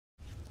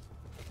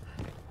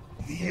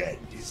The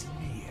end is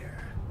near.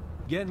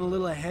 Getting a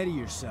little ahead of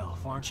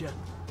yourself, aren't you?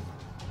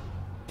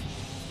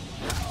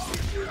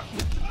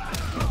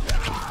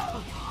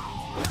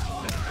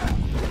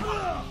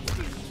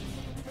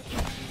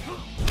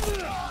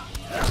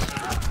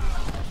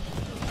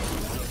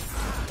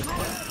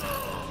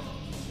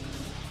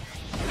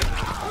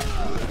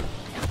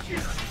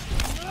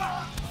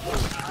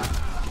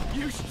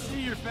 You should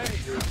see your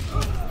face.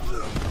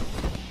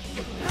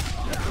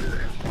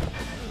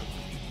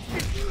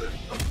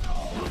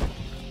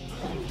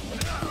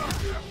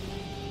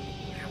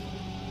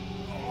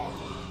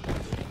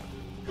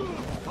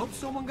 Hope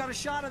someone got a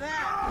shot of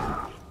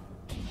that.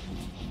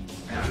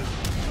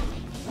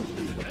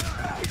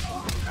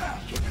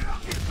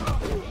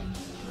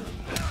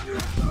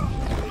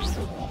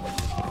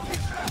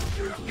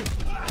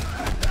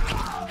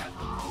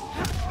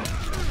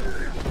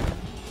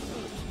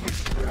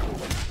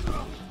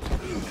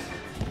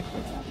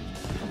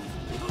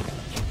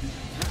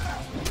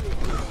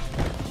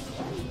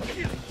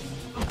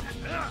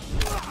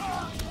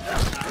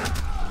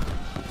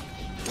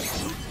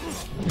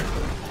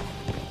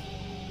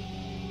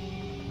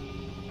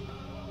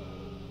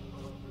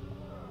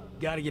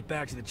 Gotta get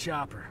back to the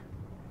chopper.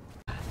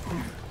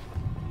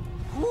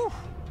 Whew!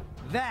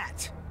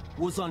 That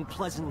was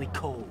unpleasantly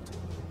cold.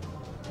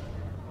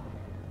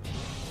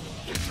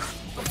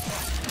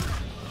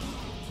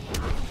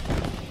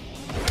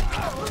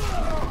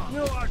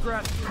 No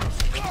autograph.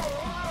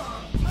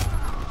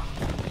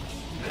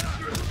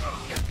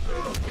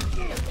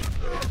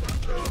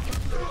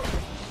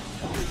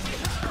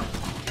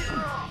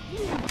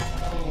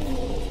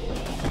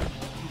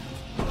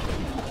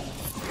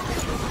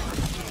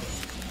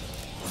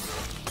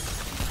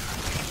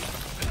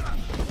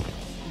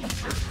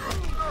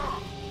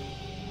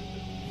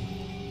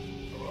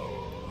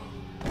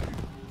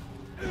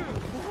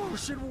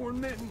 Should have worn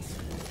mittens.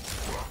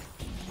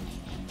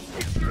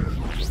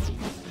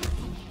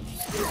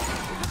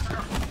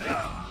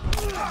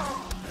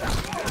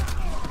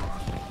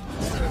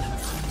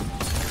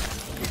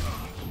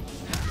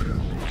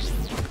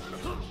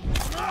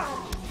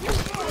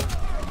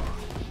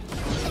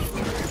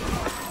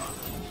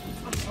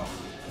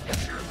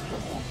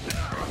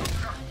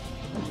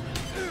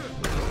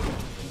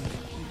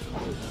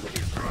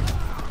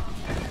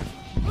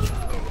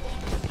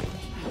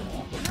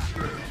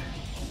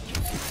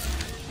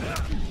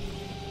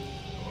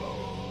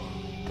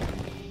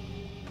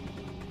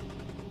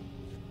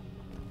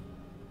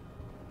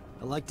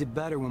 I liked it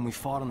better when we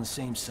fought on the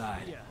same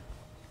side. Yeah.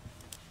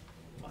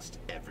 Must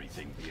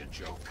everything be a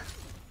joke?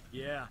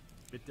 Yeah,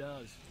 it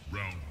does.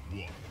 Round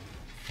one.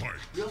 Fight.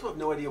 We also have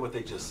no idea what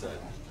they just said.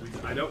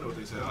 I don't know what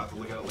they said. I'll have to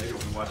look at it later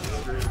when we watch the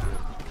stream.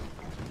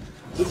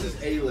 This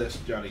is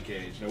A-list Johnny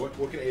Cage. Now, what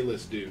can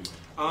A-list do?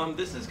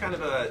 This is kind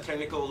of a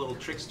technical little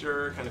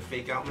trickster, kind of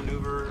fake out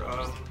maneuver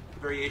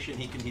variation.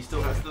 He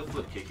still has the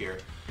flip kick here,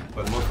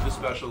 but most of the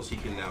specials he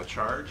can now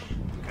charge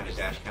and kind of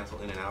dash cancel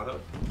in and out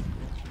of.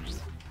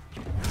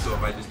 So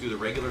if I just do the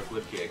regular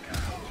flip kick, if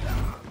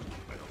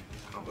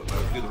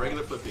I do the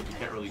regular flip kick, you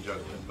can't really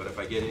juggle it. But if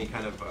I get any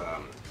kind of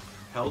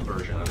held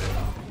version of it,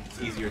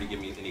 it's easier to give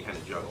me any kind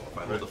of juggle. If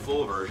I hold the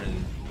full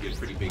version, you get a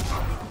pretty big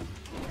combo.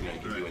 You know, you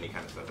can do any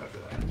kind of stuff after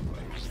that.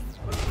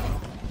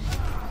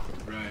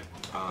 Right.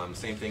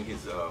 Same thing.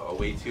 His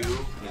away two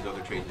and his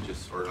other trades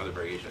just, or other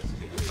variations,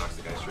 it just knocks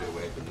the guy straight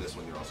away. But in this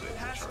one, you're also able to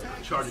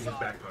charge. Charging his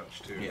back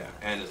punch too. Yeah,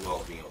 and as well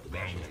as being able to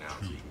dash in and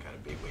out, so you can kind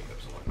of big wake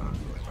ups and whatnot.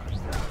 So if I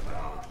just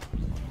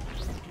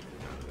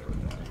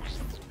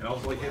and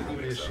also, like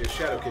even his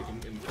shadow kick in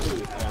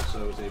blue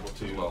also is able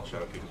to. Well,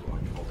 shadow kick as well. I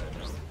can hold that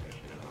down.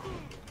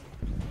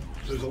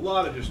 So there's a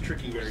lot of just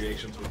tricky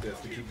variations with this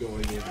to keep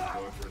going in and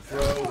going for a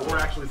throw, or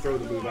actually throw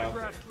the move out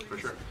there. For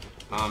sure.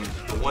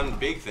 The one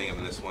big thing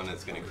in this one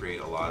that's going to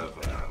create a lot of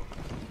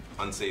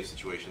unsafe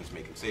situations,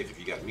 make him safe if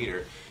you got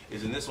meter,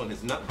 is in this one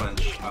his nut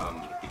punch,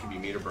 it can be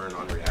meter burn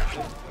on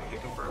reaction, like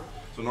hit confirm.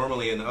 So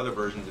normally in the other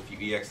versions, if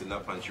you EX the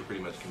nut punch, you're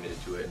pretty much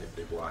committed to it, and if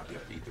they block, you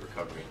have to eat the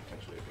recovery and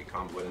potentially a big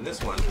combo. But in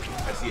this one,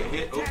 I see a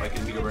hit, oh, I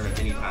can meter burn at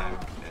any time,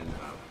 and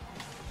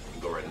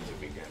go right into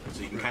big damage.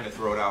 So you can kind of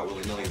throw it out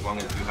willy-nilly as long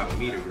as you have a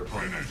meter, your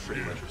opponent has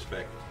pretty much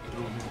respect.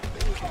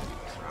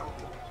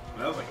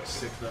 That was like a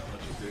sick nut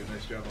punch, dude.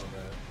 Nice job on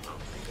that.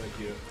 Thank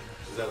you.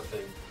 Is that a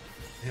thing?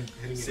 Him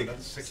hitting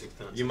six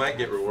times. You might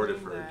get rewarded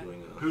for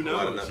doing who knows? A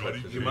lot of nut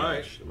punches. You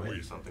might. You might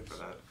do something for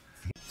that.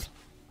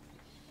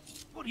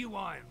 What are you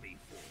eyeing me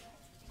for?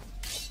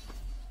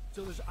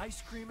 So there's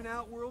ice cream in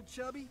Outworld,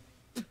 Chubby?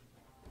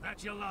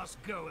 That's your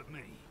last go at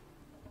me.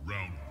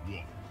 Round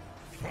one.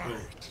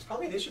 Fight. It's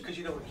probably an issue because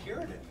you don't hear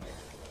it anymore.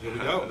 Yeah, we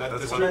don't.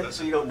 That's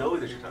so you don't know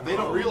that you're talking. They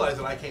don't realize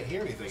that I can't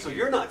hear anything. So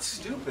you're not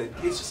stupid.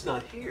 It's just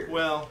not here.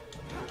 Well,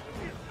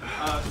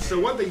 so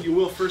one thing you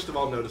will first of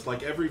all notice,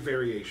 like every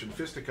variation,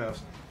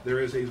 fisticuffs there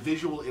is a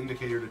visual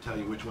indicator to tell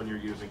you which one you're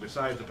using.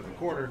 Besides up in the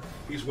corner,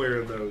 he's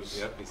wearing those.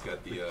 Yep, he's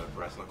got the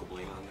brass knuckle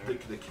bling on there.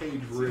 The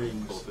cage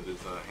rings. Both of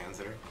his hands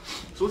there.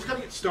 So let's kind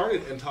of get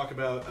started and talk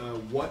about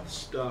what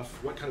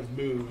kind of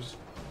moves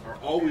are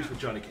always with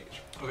Johnny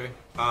Cage. Okay,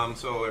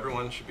 so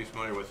everyone should be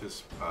familiar with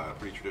his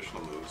pretty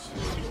traditional moves.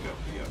 He's got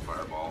the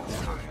fireball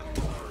high-end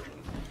version.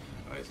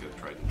 He's got a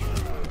tried and true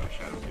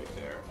shadow kick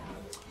there.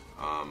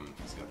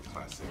 He's got the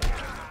classic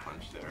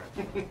punch there.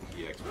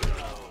 EX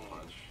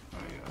punch.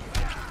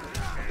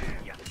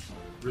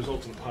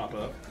 Results in a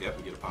pop-up. Yep,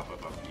 we get a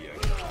pop-up off the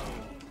EX.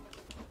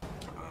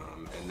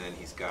 And then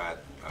he's got,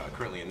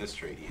 currently in this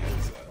trade, he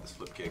has this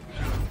flip kick,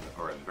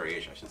 or a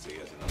variation, I should say. He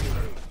has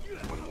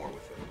another one more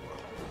with it as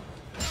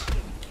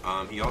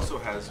well. He also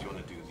has, do you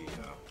want to do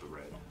the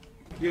red?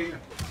 Yeah.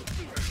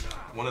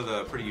 One of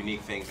the pretty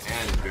unique things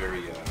and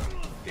very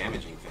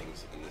damaging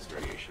things in this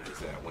variation is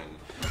that when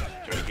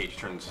Johnny Cage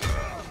turns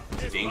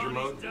to danger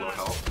mode, low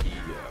health,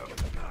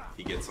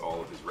 he gets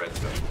all of his red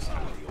specials,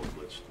 kind of the old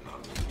glitch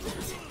non-game. He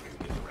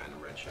gets a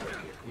random red shot here.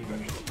 You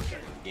eventually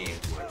protect the game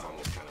where it's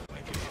almost kind of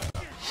like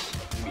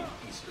an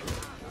Easter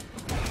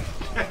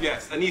egg.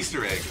 Yes, an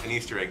Easter egg. An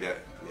Easter egg that,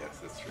 yes,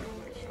 that's true.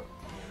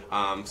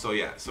 So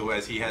yeah, so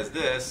as he has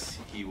this,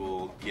 he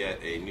will get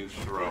a new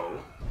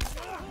throw.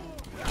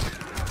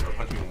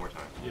 Punch me one more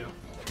time. Yeah.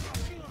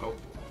 Oh.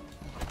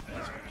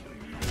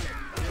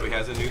 So he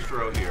has a new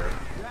throw here.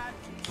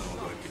 So we'll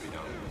go ahead and give you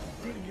down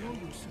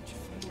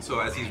again. So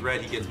as he's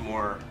red, he gets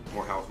more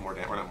health, more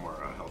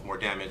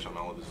damage on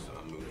all of his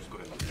moves. Go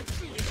ahead and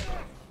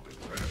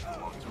the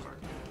longest part.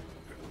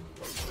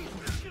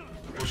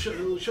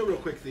 We'll show real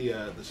quick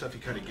the stuff he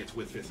kind of gets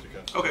with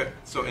fisticuffs. Okay,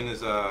 so in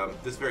his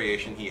this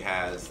variation, he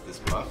has this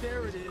buff.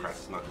 Cracks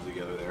his knuckles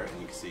together there, and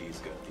you can see he's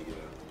got the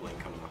bling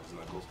coming off his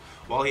knuckles.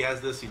 While he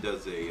has this, he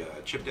does a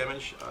chip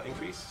damage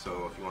increase.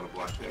 So if you want to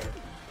block there,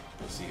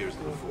 you'll see here's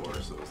the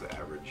 4. So it's the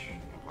average.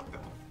 Block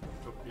that one.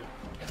 Oh, yeah.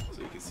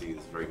 So you can see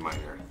it's very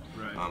minor.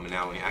 Right. And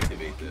now when you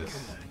activate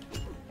this,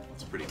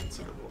 it's pretty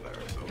considerable there.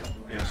 So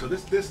yeah. So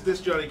this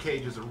Johnny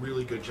Cage is a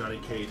really good Johnny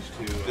Cage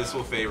to. This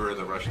will favor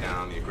the rush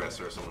down, the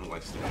aggressor, someone who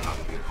likes to stay on top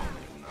of the opponent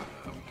and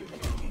not giving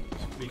any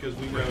moves. Because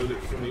we know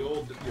that from the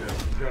old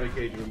Johnny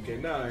Cage from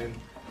MK9,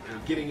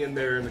 getting in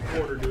there in the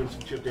corner doing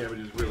some chip damage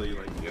is really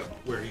like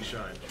where he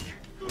shines.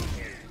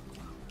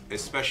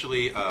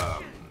 Especially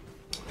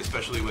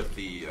with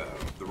the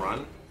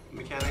run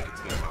mechanic,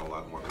 it's going to allow a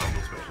lot more combo,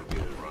 especially if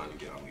you run and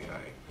get on the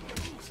guy.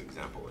 This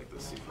example like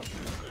this, see if I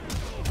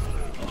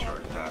can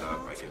charge that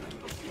up. I can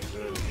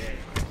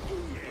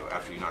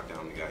after you knock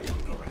down the guy, you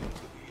can go right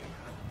into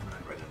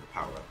the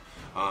power up.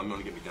 You want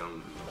to get me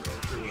down?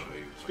 Show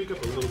you. Speak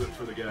up a little bit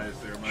for the guys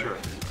there, Mike. Sure.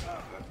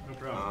 No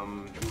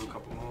problem. Do a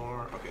couple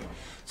more. Okay.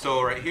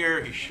 So right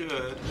here, he should.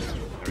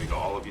 There you go.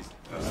 All of these.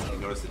 You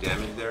notice the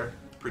damage there?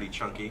 Pretty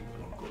chunky.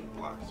 Go and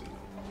block.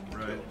 So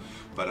right.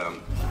 But yeah,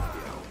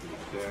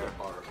 there.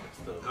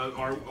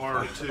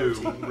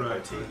 R2.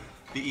 Right.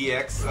 The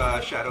EX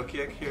shadow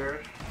kick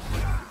here.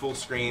 Full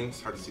screen.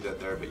 It's hard to see that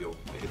there, but it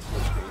hits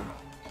full screen.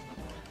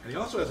 And he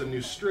also has a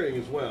new string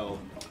as well,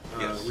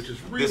 yes. Which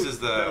is really. This is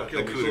the coup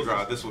de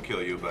grace. This will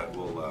kill you, but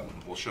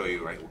we'll show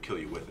you. Right, we'll kill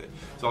you with it.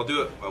 So I'll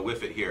do it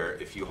with it here.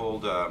 If you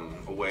hold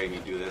away and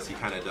you do this, he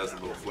kind of does a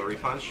little flurry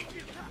punch.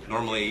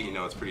 Normally,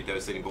 it's pretty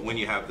devastating, but when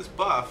you have this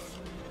buff,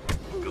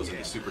 it goes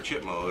into super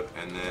chip mode,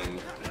 and then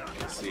you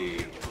can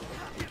see.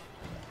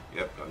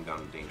 Yep, I'm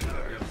down in danger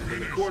there. Yep. And in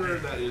the corner,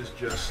 that is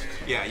just.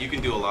 Yeah, you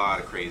can do a lot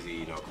of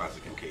crazy,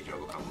 classic MK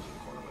juggle combos in the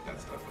corner with that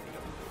stuff. I mean,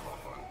 that's a lot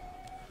of fun.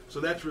 So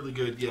that's really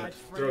good. Yeah,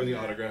 throwing the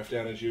autograph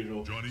down as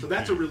usual. So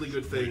that's a really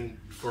good thing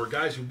for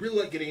guys who really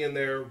like getting in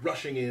there,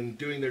 rushing in,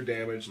 doing their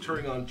damage,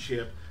 turning on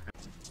chip.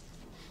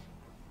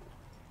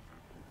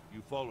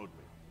 You followed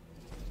me.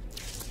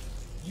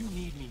 You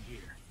need me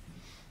here.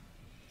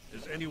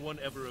 Has anyone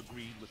ever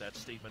agreed with that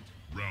statement?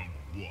 Round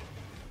 1.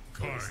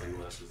 Fight.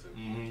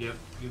 Yep.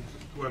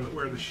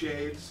 Wearing the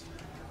shades.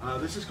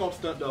 This is called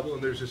stunt double,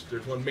 and there's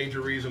one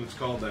major reason it's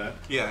called that.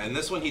 Yeah, and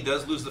this one he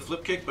does lose the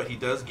flip kick, but he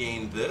does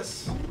gain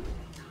this.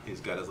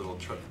 He's got his little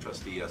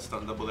trusty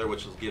stunt double there,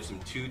 which gives him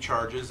 2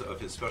 charges of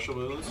his special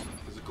moves,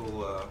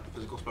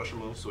 physical special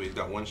moves. So he's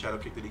got 1 shadow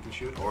kick that he can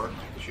shoot, or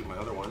I can shoot my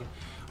other one.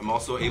 I'm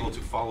also able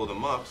to follow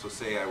them up. So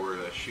say I were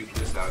to shoot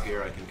this out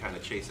here, I can kind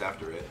of chase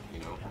after it.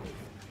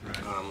 Right.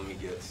 Let me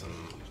get some.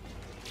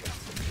 Let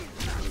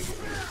me get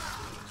rid of.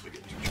 So we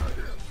get 2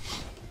 charges.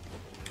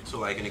 So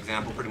like an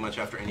example, pretty much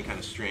after any kind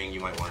of string, you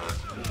might want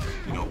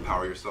to,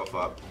 power yourself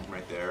up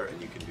right there,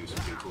 and you can do some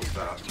pretty cool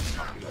stuff.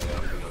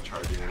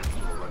 Charging a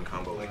little run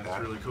combo like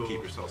that. Really cool.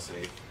 Keep yourself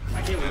safe.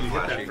 I can't believe you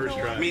hit that first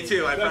try. Me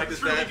too. I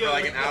practiced really that for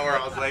like an hour.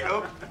 I was like,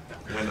 oh,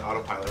 went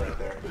autopilot right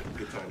there.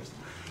 Good times.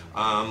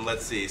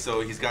 Let's see.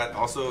 So he's got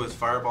also his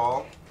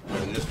fireball.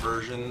 In this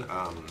version,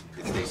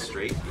 it stays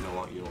straight. You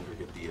don't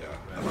get the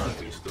bar,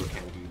 but you still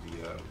can do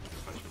the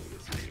punch when it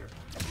gets easier.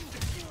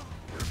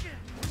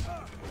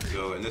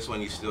 So in this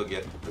one, you still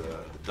get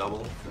the double.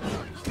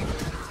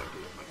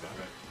 Like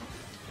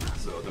that.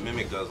 So the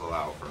Mimic does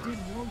allow for a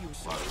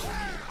lot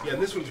of Yeah,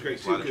 and this one's great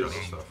a too lot of because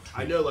jungle stuff.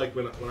 I know, like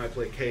when I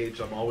play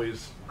Cage, I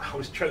always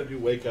trying to do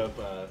wake up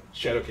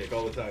shadow kick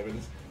all the time,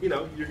 and you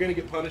know you're gonna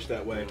get punished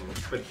that way.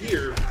 But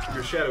here,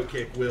 your shadow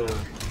kick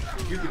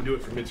you can do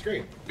it from mid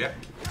screen. Yeah,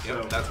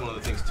 yeah, So- that's one of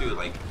the things too.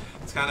 Like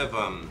it's kind of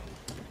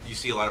you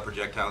see a lot of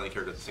projectile in the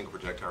character, it's a single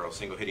projectile, or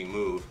single hitting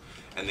move,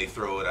 and they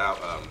throw it out.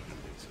 I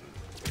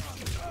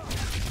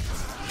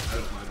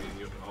don't mind beating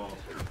you up at all.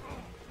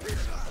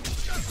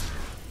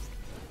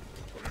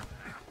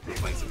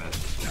 Playing some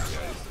matches with you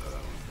guys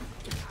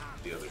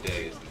the other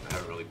day, and I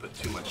haven't really put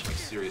too much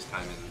serious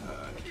time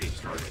in Cage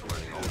started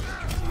learning all the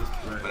intricacies.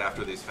 Right. But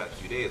after these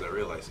few days, I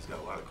realized he's got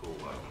a lot of cool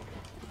counter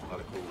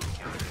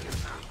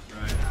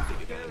Right.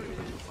 take advantage of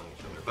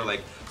each other. But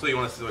like, so you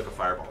want us to do like a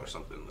fireball or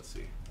something? Let's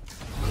see.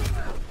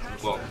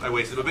 Well, I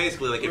wasted, but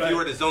basically, like, if you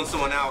were to zone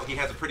someone out, he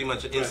has a pretty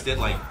much an instant,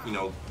 like, you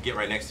know, get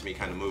right next to me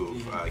kind of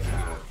move. Like, you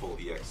know, full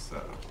EX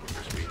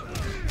screen.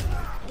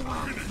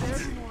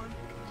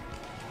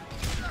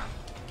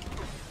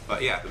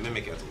 But yeah, the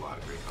Mimic adds a lot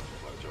of great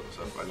combos, a lot of Joker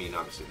stuff. I mean,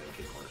 obviously, the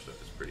kick corner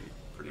stuff is pretty.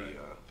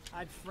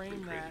 I'd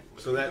frame that.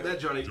 So that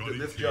Johnny,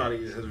 this Johnny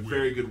has a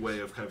very good way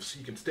of kind of,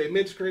 you can stay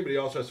mid screen, but he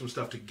also has some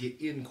stuff to get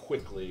in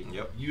quickly.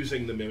 Yep.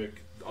 Using the Mimic,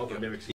 all the Mimics.